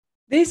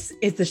This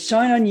is the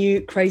Shine On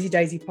You Crazy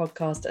Daisy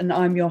podcast, and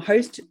I'm your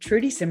host,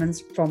 Trudy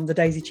Simmons from the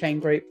Daisy Chain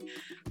Group,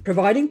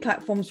 providing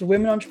platforms for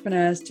women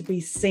entrepreneurs to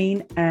be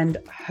seen and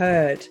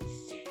heard.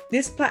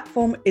 This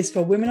platform is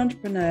for women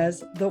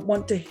entrepreneurs that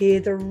want to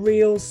hear the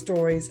real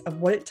stories of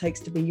what it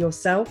takes to be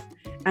yourself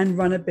and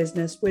run a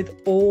business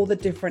with all the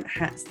different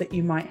hats that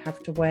you might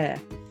have to wear.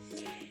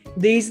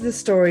 These are the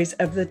stories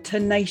of the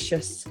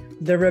tenacious,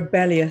 the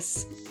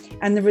rebellious,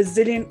 and the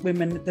resilient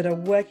women that are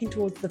working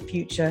towards the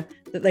future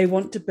that they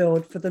want to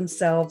build for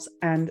themselves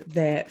and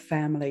their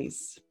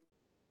families.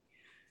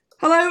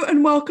 Hello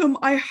and welcome.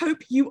 I hope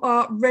you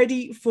are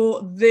ready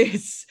for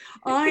this.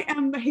 I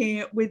am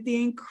here with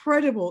the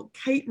incredible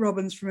Kate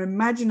Robbins from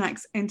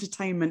Imaginax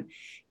Entertainment.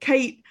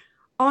 Kate,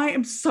 I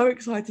am so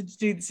excited to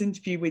do this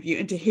interview with you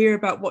and to hear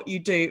about what you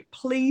do.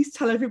 Please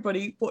tell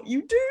everybody what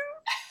you do.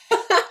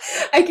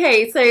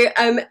 Okay, so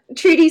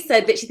Trudy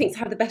said that she thinks I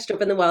have the best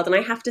job in the world, and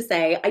I have to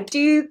say, I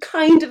do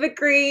kind of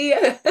agree.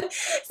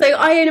 So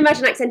I own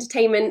Imaginax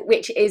Entertainment,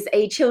 which is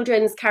a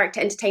children's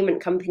character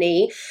entertainment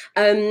company.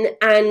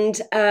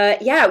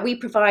 We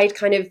provide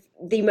kind of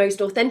the most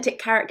authentic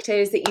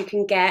characters that you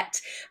can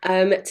get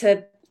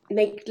to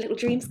make little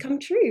dreams come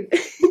true.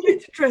 You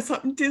get to dress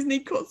up in Disney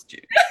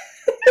costume.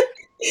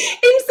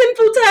 In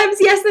simple terms,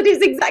 yes, that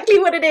is exactly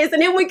what it is.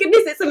 And oh my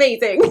goodness, it's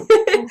amazing.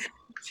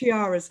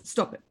 Tiaras,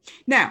 stop it.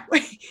 Now,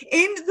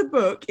 in the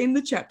book, in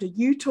the chapter,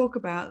 you talk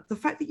about the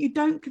fact that you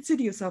don't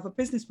consider yourself a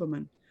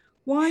businesswoman.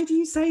 Why do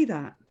you say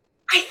that?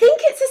 I think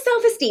it's a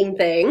self-esteem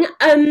thing.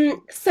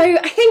 So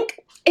I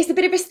think it's a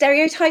bit of a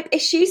stereotype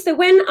issue. So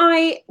when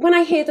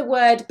I hear the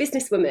word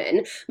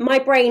businesswoman, my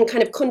brain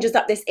kind of conjures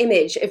up this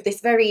image of this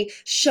very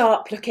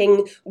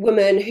sharp-looking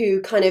woman who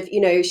kind of,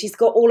 she's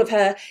got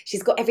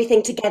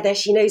everything together.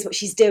 She knows what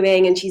she's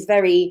doing, and she's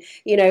very,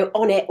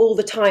 on it all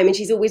the time, and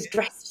she's always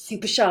dressed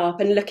super sharp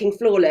and looking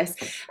flawless.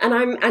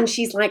 And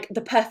she's like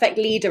the perfect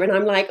leader, and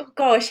I'm like, oh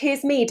gosh,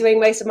 here's me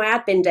doing most of my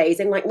admin days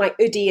in like my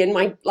hoodie and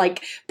my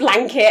like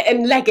blanket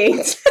and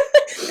leggings.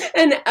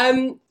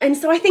 And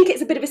so I think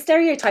it's a bit of a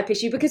stereotype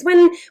issue, because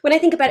when I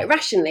think about it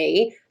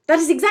rationally, that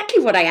is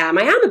exactly what I am.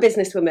 I am a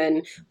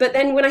businesswoman. But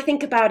then when I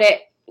think about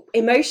it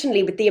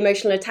emotionally, with the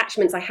emotional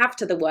attachments I have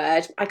to the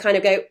word, I kind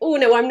of go, oh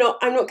no, I'm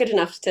not good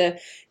enough to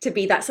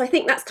be that. So I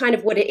think that's kind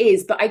of what it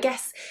is. But I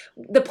guess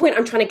the point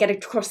I'm trying to get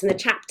across in the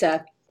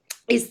chapter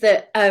is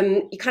that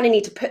you kind of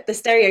need to put the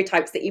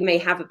stereotypes that you may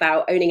have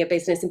about owning a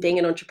business and being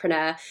an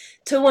entrepreneur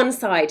to one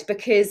side,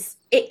 because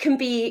it can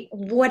be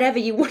whatever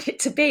you want it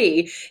to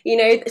be.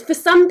 For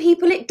some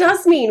people, it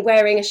does mean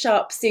wearing a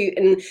sharp suit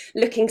and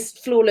looking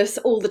flawless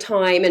all the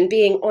time and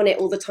being on it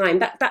all the time.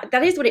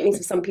 That is what it means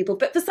for some people.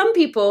 But for some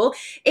people,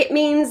 it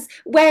means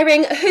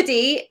wearing a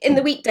hoodie in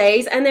the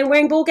weekdays and then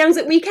wearing ball gowns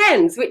at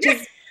weekends, which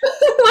is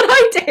what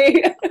I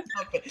do.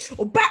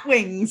 Or bat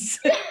wings.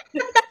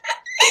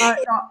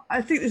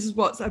 I think this is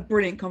what's a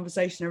brilliant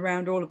conversation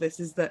around all of this,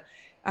 is that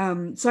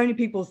so many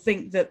people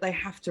think that they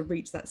have to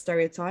reach that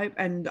stereotype.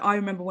 And I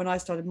remember when I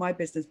started my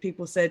business,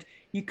 people said,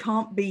 you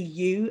can't be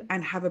you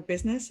and have a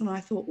business. And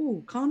I thought,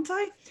 oh, can't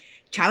I?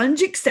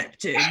 Challenge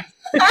accepted.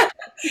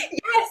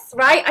 Yes,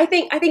 right. I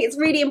think it's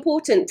really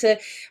important to.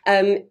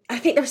 I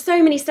think there are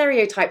so many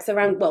stereotypes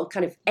around, well,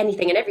 kind of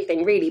anything and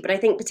everything, really. But I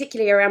think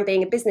particularly around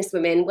being a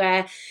businesswoman,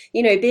 where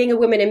being a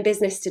woman in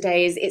business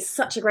today is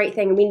such a great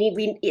thing, and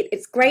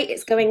it's great,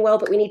 it's going well,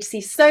 but we need to see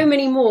so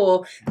many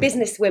more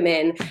business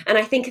women. And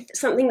I think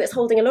something that's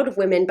holding a lot of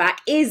women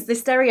back is the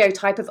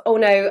stereotype of, oh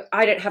no,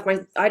 I don't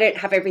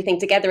have everything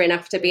together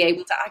enough to be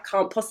able to. I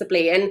can't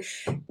possibly. And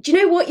do you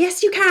know what?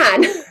 Yes, you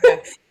can.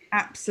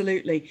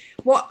 Absolutely.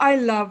 What I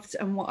loved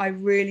and what I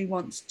really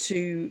want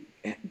to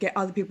get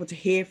other people to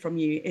hear from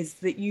you is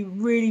that you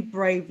really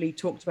bravely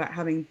talked about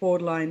having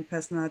borderline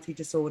personality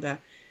disorder.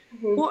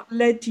 Mm-hmm. What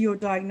led to your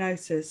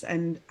diagnosis,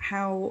 and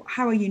how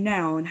are you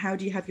now, and how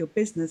do you have your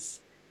business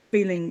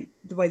feeling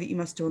the way that you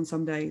must do on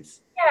some days?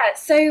 Yeah,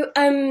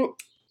 so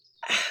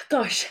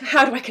gosh,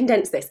 how do I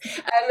condense this?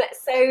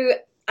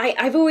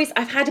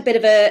 I've had a bit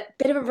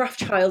of a rough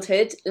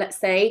childhood, let's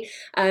say,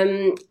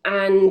 and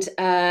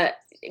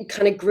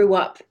kind of grew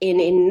up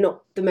in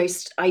not the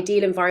most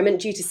ideal environment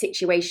due to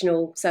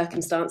situational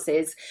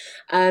circumstances.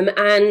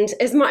 And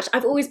as much,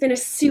 I've always been a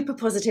super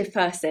positive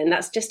person.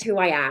 That's just who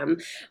I am.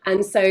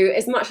 And so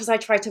as much as I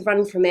tried to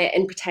run from it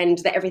and pretend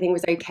that everything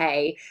was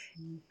okay,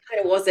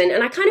 kind of wasn't.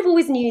 And I kind of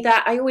always knew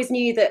that. I always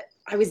knew that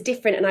I was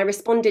different, and I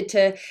responded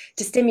to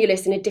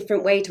stimulus in a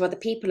different way to other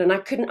people, and I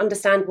couldn't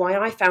understand why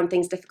I found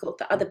things difficult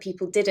that other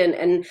people didn't,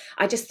 and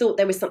I just thought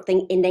there was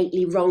something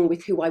innately wrong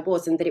with who I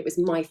was and that it was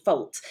my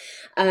fault.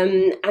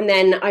 And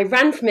then I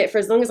ran from it for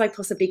as long as I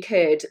possibly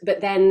could,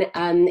 but then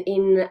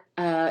in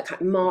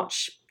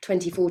March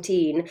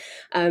 2014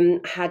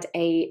 had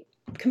a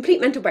complete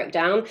mental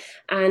breakdown,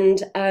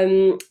 and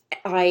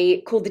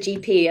I called the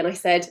GP and I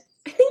said,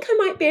 I think I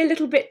might be a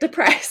little bit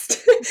depressed.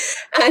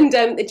 And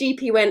the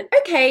GP went,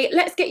 okay,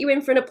 let's get you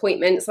in for an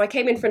appointment. So I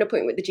came in for an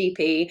appointment with the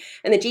GP,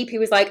 and the GP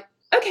was like,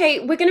 okay,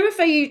 we're going to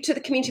refer you to the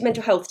community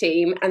mental health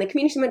team. And the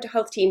community mental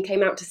health team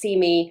came out to see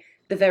me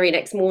the very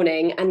next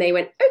morning, and they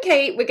went,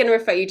 okay, we're going to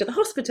refer you to the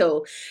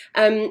hospital.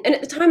 And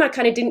at the time I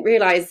kind of didn't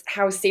realize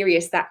how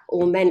serious that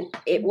all meant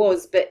it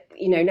was, but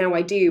now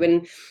I do.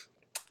 And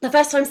the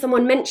first time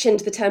someone mentioned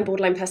the term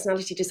borderline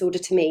personality disorder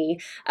to me,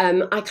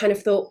 I kind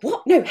of thought,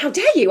 what? No, how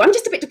dare you? I'm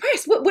just a bit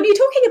depressed. What are you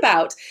talking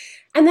about?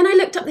 And then I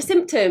looked up the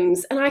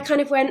symptoms and I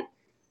kind of went,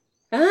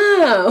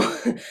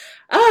 oh,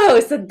 oh,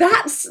 so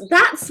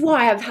that's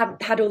why I've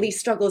had all these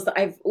struggles that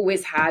I've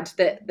always had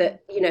that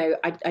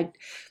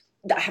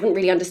that I haven't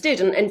really understood.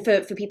 And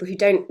for people who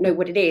don't know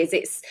what it is,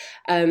 it's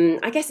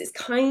I guess it's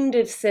kind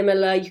of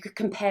similar. You could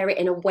compare it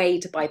in a way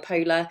to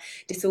bipolar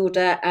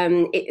disorder.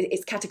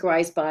 It's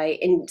categorized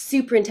in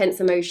super intense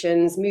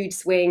emotions, mood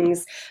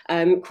swings,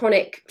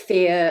 chronic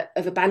fear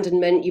of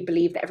abandonment. You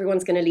believe that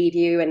everyone's going to leave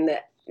you and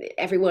that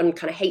everyone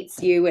kind of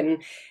hates you,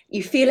 and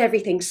you feel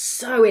everything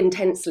so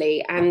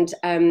intensely, and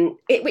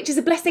which is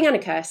a blessing and a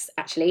curse,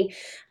 actually.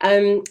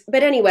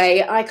 But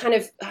anyway, I kind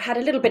of had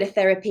a little bit of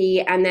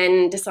therapy and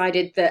then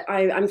decided that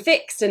I'm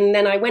fixed. And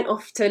then I went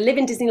off to live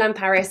in Disneyland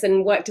Paris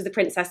and worked as a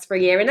princess for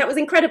a year, and that was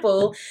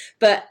incredible.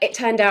 But it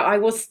turned out I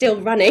was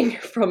still running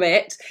from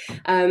it,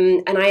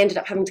 and I ended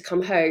up having to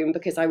come home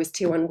because I was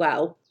too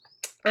unwell.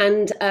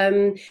 And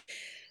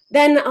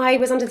then I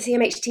was under the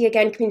CMHT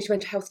again, Community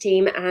Mental Health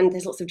Team, and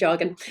there's lots of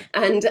jargon.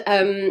 And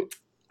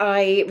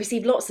I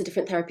received lots of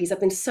different therapies.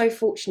 I've been so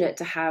fortunate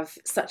to have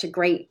such a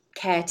great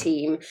care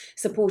team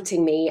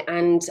supporting me.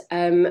 And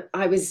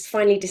I was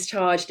finally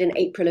discharged in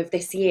April of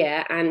this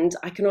year. And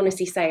I can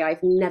honestly say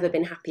I've never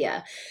been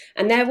happier.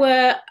 And there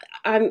were,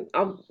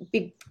 I'll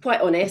be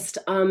quite honest,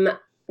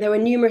 there were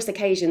numerous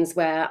occasions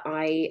where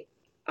I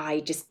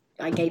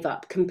gave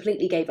up,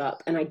 completely gave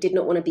up, and I did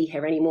not want to be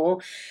here anymore.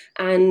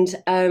 And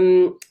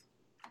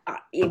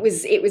it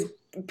was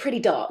pretty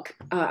dark,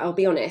 I'll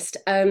be honest.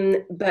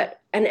 But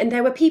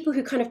there were people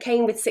who kind of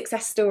came with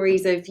success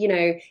stories of,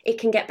 it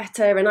can get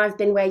better, and I've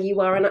been where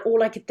you are. And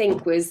all I could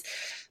think was,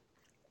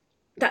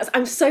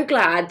 I'm so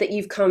glad that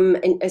you've come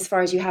in as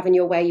far as you have and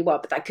you're where you are,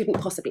 but that couldn't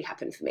possibly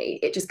happen for me.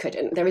 It just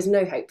couldn't. There is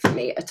no hope for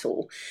me at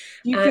all.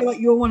 Do you feel like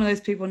you're one of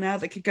those people now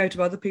that could go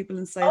to other people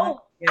and say that?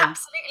 Yeah.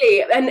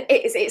 Absolutely. And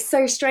it's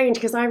so strange,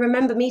 because I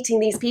remember meeting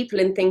these people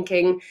and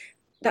thinking,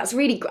 that's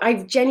really, I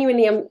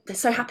genuinely am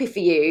so happy for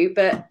you,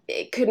 but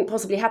it couldn't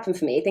possibly happen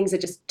for me. Things are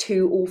just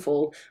too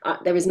awful.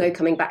 There is no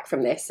coming back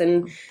from this.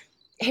 And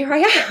here I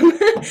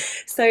am.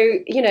 So,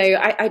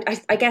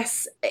 I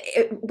guess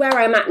where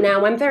I'm at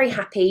now, I'm very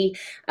happy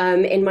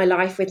in my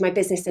life with my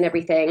business and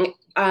everything.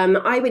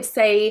 I would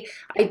say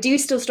I do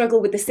still struggle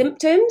with the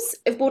symptoms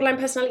of borderline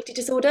personality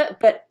disorder,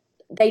 but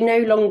they no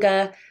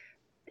longer,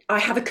 I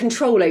have a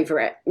control over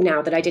it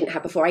now that I didn't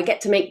have before. I get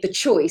to make the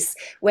choice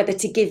whether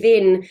to give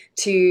in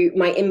to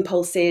my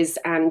impulses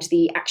and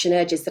the action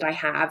urges that I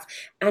have,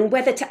 and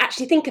whether to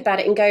actually think about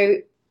it and go,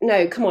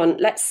 no, come on,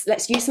 let's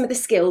use some of the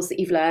skills that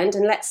you've learned,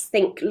 and let's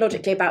think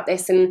logically about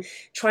this and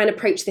try and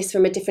approach this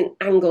from a different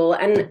angle.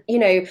 And,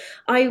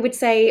 I would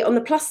say on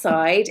the plus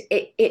side,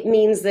 it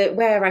means that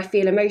where I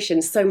feel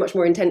emotions so much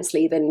more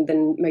intensely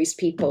than most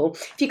people,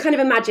 if you kind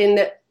of imagine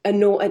that a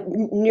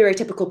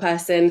neurotypical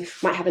person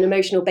might have an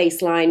emotional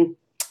baseline,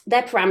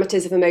 their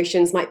parameters of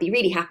emotions might be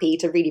really happy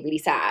to really, really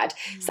sad.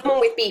 Someone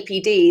with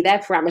BPD, their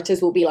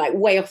parameters will be like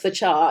way off the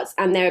charts,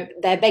 and their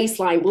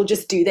baseline will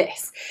just do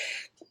this,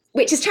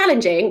 which is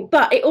challenging.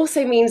 But it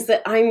also means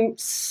that I'm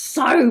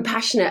so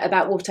passionate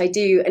about what I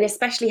do, and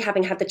especially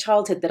having had the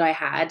childhood that I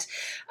had,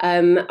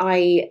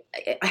 I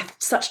have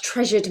such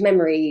treasured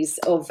memories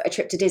of a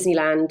trip to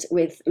Disneyland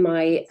with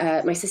my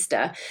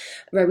sister,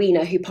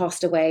 Rowena, who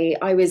passed away.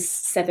 I was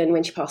 7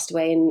 when she passed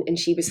away, and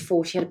she was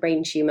 4. She had a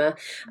brain tumour.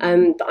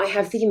 But I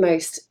have the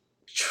most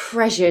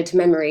treasured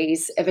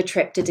memories of a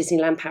trip to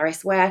Disneyland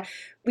Paris, where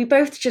we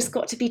both just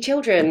got to be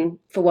children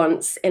for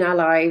once in our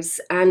lives.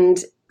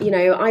 And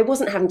I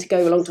wasn't having to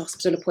go along to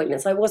hospital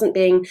appointments. I wasn't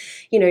being,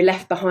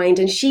 left behind.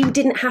 And she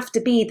didn't have to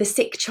be the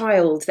sick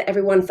child that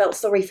everyone felt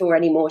sorry for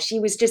anymore. She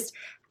was just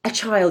a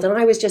child, and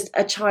I was just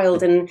a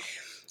child. And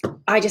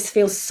I just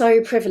feel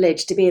so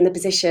privileged to be in the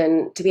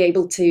position to be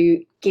able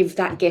to give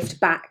that gift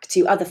back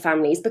to other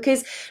families,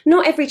 because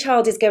not every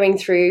child is going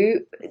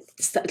through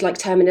like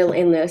terminal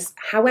illness.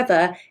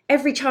 However,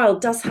 every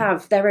child does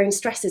have their own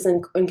stresses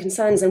and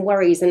concerns and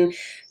worries, and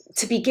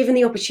to be given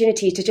the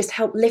opportunity to just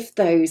help lift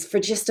those for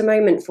just a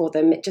moment for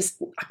them,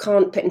 I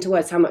can't put into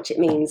words how much it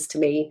means to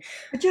me.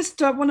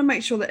 I want to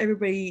make sure that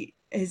everybody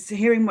is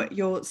hearing what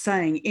you're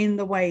saying, in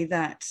the way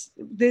that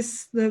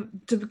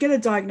to get a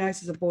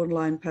diagnosis of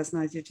borderline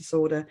personality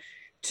disorder,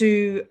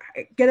 to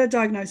get a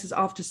diagnosis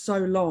after so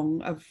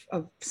long of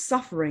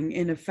suffering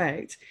in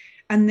effect,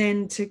 and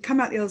then to come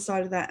out the other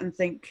side of that and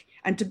think,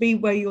 and to be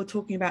where you're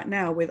talking about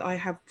now with I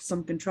have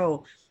some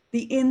control,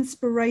 the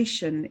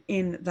inspiration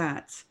in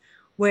that,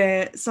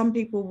 where some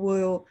people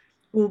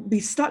will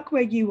be stuck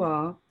where you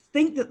are,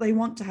 think that they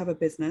want to have a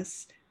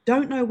business,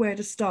 don't know where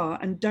to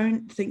start, and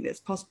don't think that it's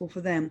possible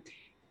for them.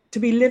 To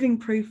be living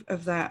proof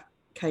of that,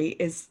 Kate,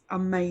 is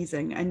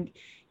amazing. And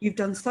you've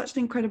done such an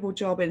incredible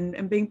job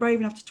in being brave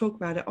enough to talk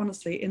about it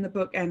honestly in the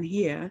book and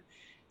here.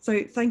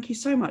 So thank you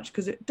so much,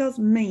 because it does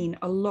mean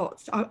a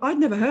lot. I'd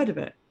never heard of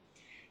it.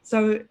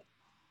 So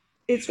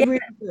it's Yeah. really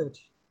good.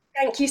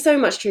 Thank you so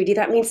much, Trudy.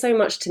 That means so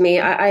much to me.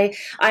 I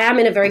am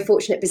in a very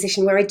fortunate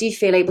position where I do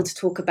feel able to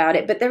talk about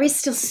it, but there is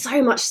still so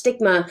much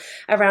stigma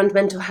around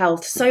mental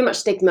health, so much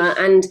stigma.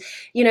 And,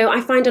 you know, I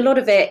find a lot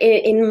of it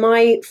in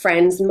my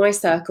friends and my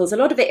circles, a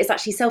lot of it is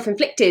actually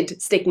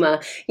self-inflicted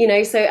stigma, you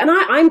know. So, and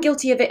I'm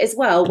guilty of it as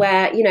well,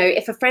 where, you know,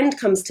 if a friend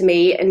comes to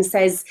me and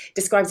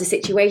describes a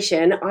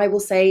situation, I will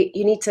say,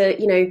 you need to,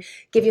 you know,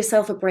 give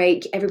yourself a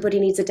break.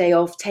 Everybody needs a day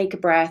off, take a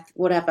breath,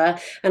 whatever.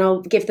 And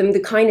I'll give them the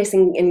kindness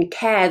and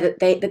care that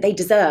they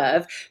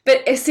deserve.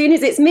 But as soon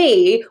as it's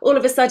me, all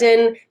of a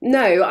sudden,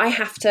 no, I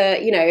have to,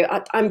 you know,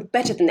 I'm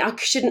better than that. I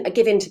shouldn't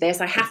give in to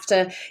this. I have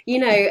to, you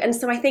know. And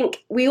so I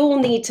think we all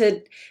need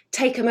to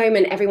take a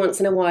moment every once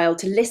in a while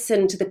to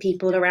listen to the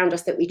people around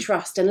us that we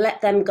trust and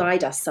let them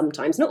guide us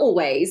sometimes. Not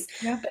always,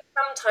 but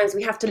sometimes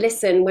we have to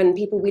listen when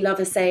people we love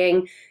are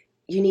saying,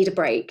 you need a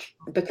break,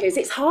 because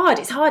it's hard,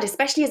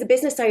 especially as a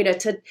business owner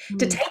to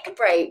take a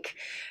break,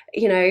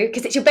 you know,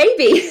 because it's your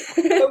baby.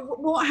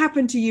 What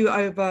happened to you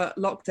over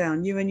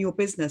lockdown, you and your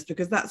business,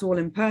 because that's all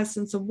in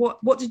person? So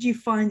what did you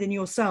find in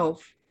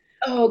yourself,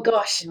 Oh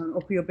gosh, or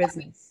for your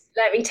business?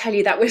 let me tell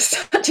you, that was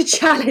such a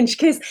challenge,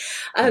 because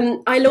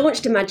I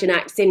launched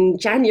Imaginax in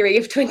January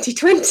of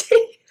 2020.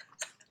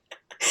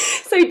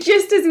 So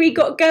just as we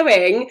got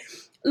going,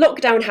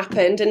 lockdown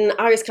happened, and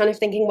I was kind of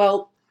thinking,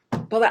 well,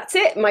 that's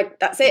it.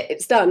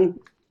 It's done.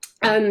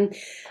 You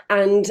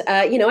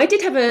know, I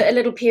did have a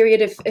little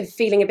period of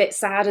feeling a bit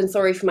sad and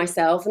sorry for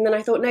myself, and then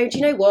I thought, no, do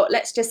you know what?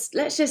 Let's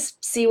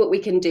just see what we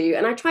can do.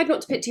 And I tried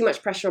not to put too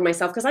much pressure on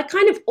myself, because I'd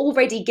kind of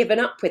already given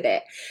up with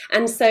it,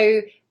 and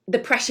so the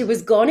pressure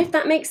was gone, if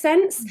that makes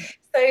sense.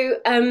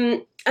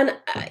 So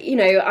you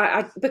know,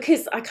 I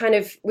because I kind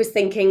of was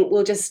thinking,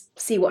 we'll just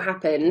see what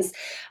happens.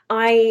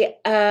 I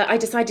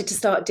decided to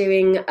start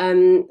doing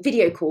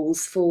video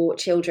calls for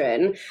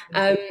children.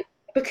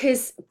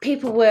 Because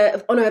people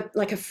were on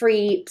a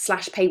free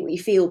 / pay what you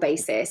feel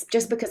basis,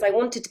 just because I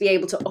wanted to be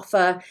able to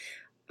offer.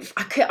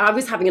 I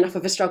was having enough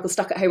of a struggle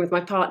stuck at home with my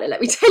partner,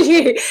 let me tell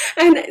you.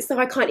 And so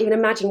I can't even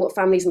imagine what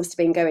families must have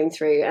been going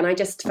through. And I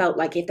just felt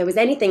like if there was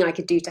anything I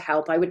could do to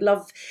help, I would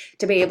love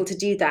to be able to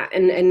do that.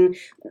 And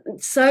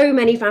so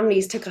many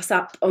families took us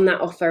up on that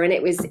offer, and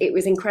it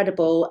was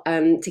incredible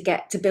to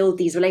get to build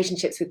these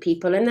relationships with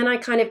people. And then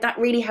that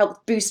really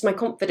helped boost my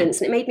confidence,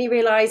 and it made me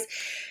realize,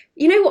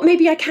 you know what,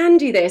 maybe I can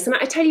do this. And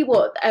I tell you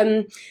what,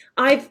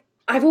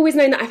 I've always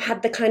known that I've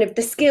had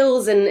the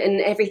skills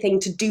and everything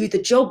to do the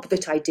job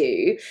that I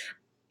do.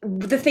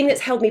 The thing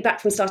that's held me back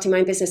from starting my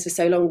own business for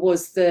so long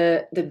was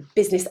the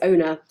business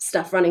owner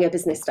stuff, running a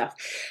business stuff.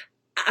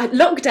 At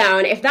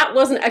lockdown, if that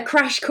wasn't a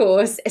crash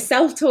course, a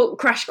self-taught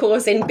crash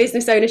course in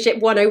business ownership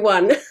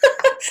 101.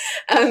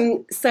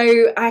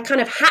 So I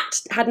kind of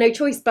had no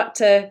choice but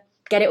to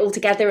get it all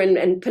together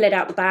and pull it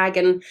out the bag.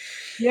 And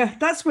yeah,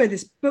 that's where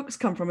this book's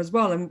come from as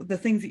well. And the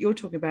things that you're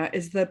talking about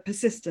is the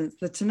persistence,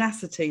 the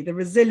tenacity, the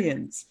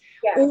resilience,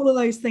 all of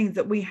those things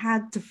that we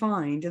had to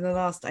find in the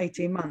last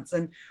 18 months.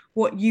 And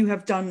what you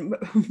have done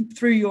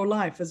through your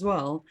life as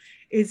well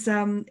is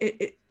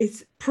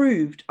it's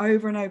proved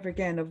over and over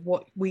again of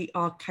what we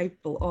are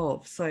capable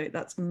of. So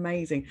that's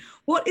amazing.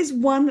 What is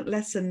one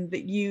lesson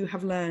that you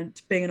have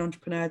learned being an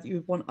entrepreneur that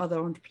you want other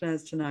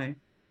entrepreneurs to know?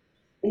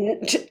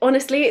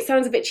 Honestly, it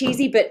sounds a bit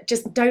cheesy, but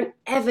just don't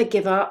ever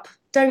give up.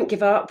 Don't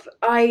give up.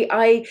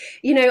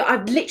 You know,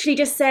 I've literally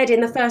just said in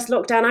the first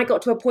lockdown, I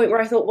got to a point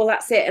where I thought, well,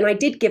 that's it. And I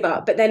did give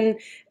up, but then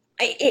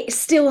it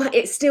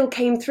still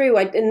came through.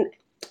 And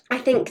I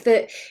think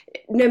that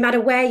no matter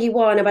where you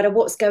are, no matter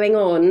what's going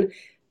on,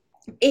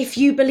 if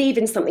you believe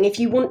in something, if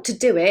you want to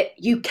do it,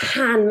 you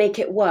can make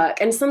it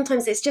work. And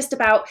sometimes it's just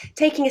about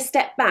taking a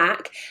step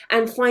back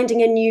and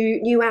finding a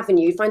new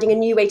avenue, finding a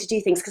new way to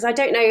do things. Because I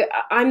don't know,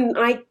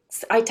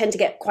 I tend to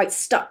get quite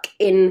stuck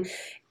in,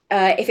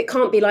 if it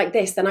can't be like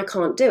this, then I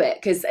can't do it.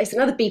 Because it's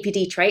another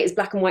BPD trait, is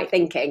black and white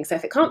thinking. So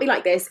if it can't be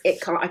like this,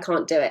 I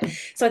can't do it.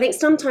 So I think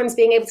sometimes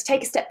being able to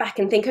take a step back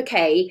and think,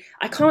 okay,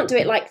 I can't do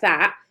it like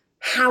that.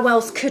 How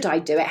else could I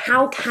do it?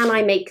 How can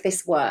I make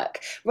this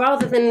work?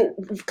 Rather than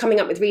coming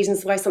up with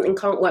reasons why something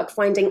can't work,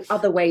 finding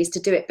other ways to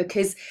do it,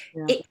 because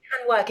it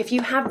can work. If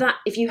you have that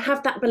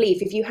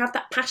belief, if you have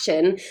that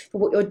passion for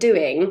what you're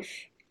doing,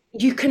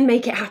 you can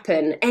make it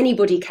happen.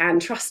 Anybody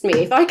can. Trust me,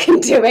 if I can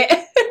do it.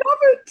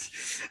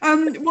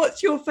 Love it.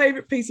 What's your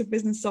favorite piece of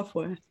business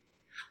software?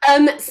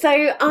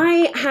 So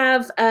I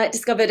have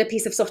discovered a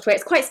piece of software.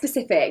 It's quite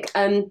specific.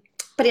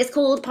 But it's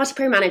called Party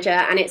Pro Manager,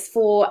 and it's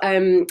for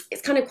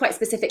it's kind of quite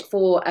specific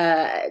for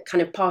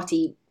kind of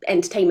party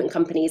entertainment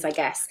companies, I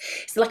guess.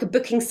 It's like a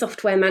booking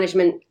software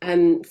management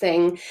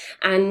thing.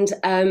 And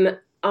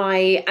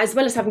I, as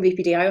well as having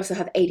BPD, I also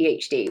have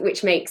ADHD,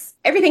 which makes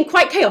everything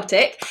quite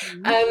chaotic,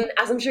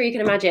 as I'm sure you can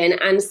imagine.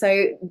 And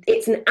so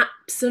it's an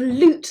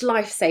absolute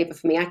lifesaver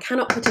for me. I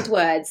cannot put into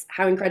words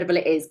how incredible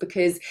it is,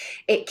 because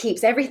it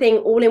keeps everything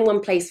all in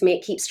one place for me.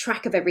 It keeps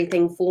track of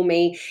everything for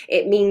me.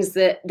 It means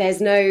that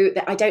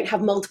that I don't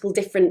have multiple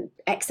different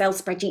Excel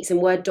spreadsheets and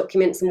Word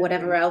documents and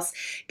whatever else.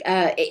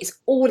 It's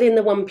all in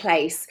the one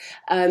place.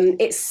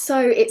 It's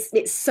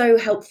so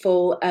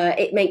helpful.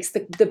 It makes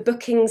the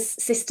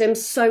bookings system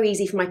so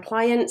easy for my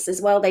clients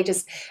as well.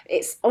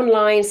 It's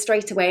online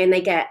straight away, and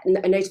they get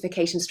a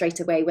notification straight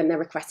away when their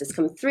request has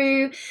come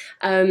through.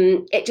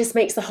 It just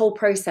makes the whole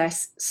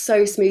process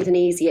so smooth and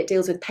easy. It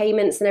deals with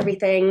payments and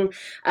everything.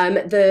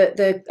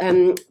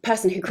 The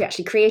person who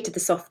actually created the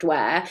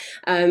software,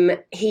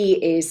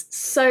 he is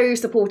so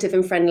supportive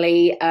and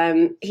friendly.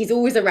 He's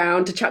always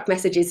around to chuck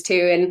messages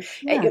to, and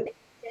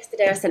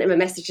yesterday I sent him a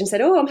message and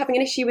said, I'm having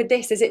an issue with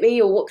this. Is it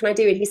me, or what can I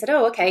do? And he said,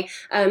 okay,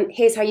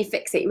 here's how you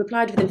fix it. He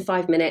replied within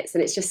 5 minutes,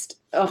 and it's just,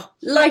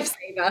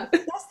 lifesaver.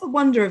 That's the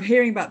wonder of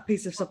hearing about a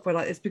piece of software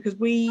like this, because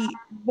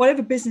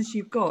whatever business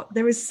you've got,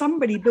 there is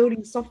somebody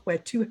building software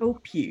to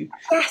help you.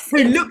 Yes. So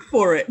look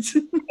for it.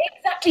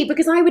 Exactly,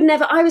 because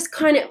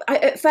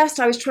at first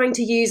I was trying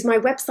to use my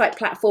website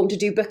platform to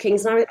do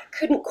bookings, and I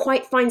couldn't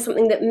quite find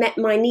something that met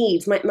my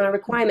needs, my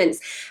requirements.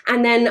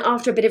 And then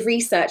after a bit of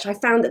research, I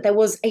found that there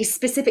was a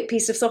specific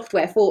piece of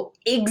software for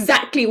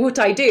exactly what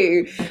I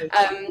do.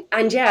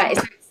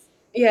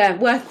 It's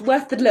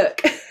worth the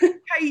look.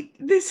 Kate,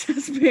 this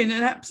has been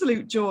an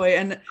absolute joy,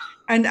 and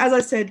as I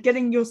said,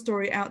 getting your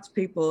story out to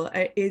people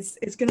is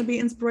going to be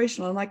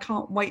inspirational, and I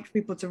can't wait for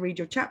people to read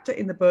your chapter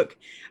in the book,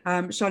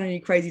 Shine On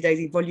You Crazy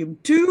Daisy Volume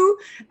 2,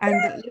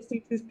 and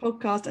listening to this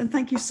podcast. And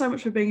thank you so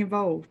much for being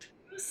involved.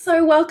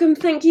 So welcome.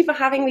 Thank you for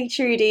having me,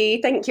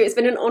 Trudy. Thank you. It's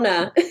been an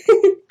honour.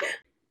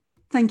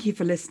 Thank you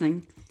for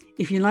listening.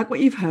 If you like what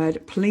you've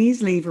heard,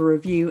 please leave a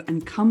review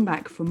and come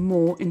back for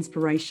more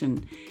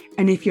inspiration.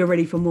 And if you're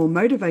ready for more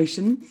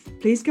motivation,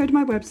 please go to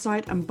my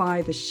website and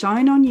buy the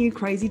Shine On You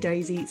Crazy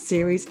Daisy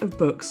series of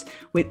books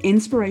with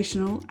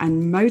inspirational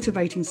and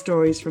motivating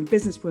stories from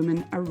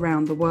businesswomen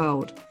around the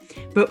world.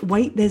 But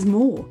wait, there's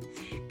more.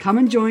 Come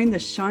and join the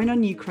Shine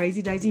On You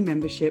Crazy Daisy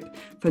membership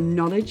for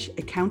knowledge,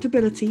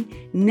 accountability,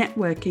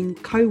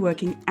 networking,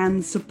 co-working,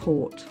 and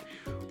support.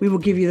 We will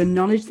give you the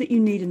knowledge that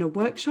you need in a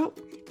workshop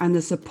and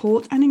the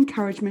support and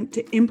encouragement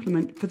to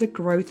implement for the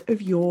growth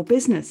of your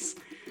business.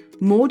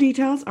 More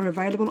details are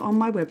available on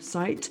my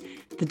website,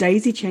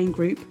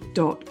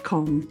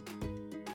 thedaisychaingroup.com.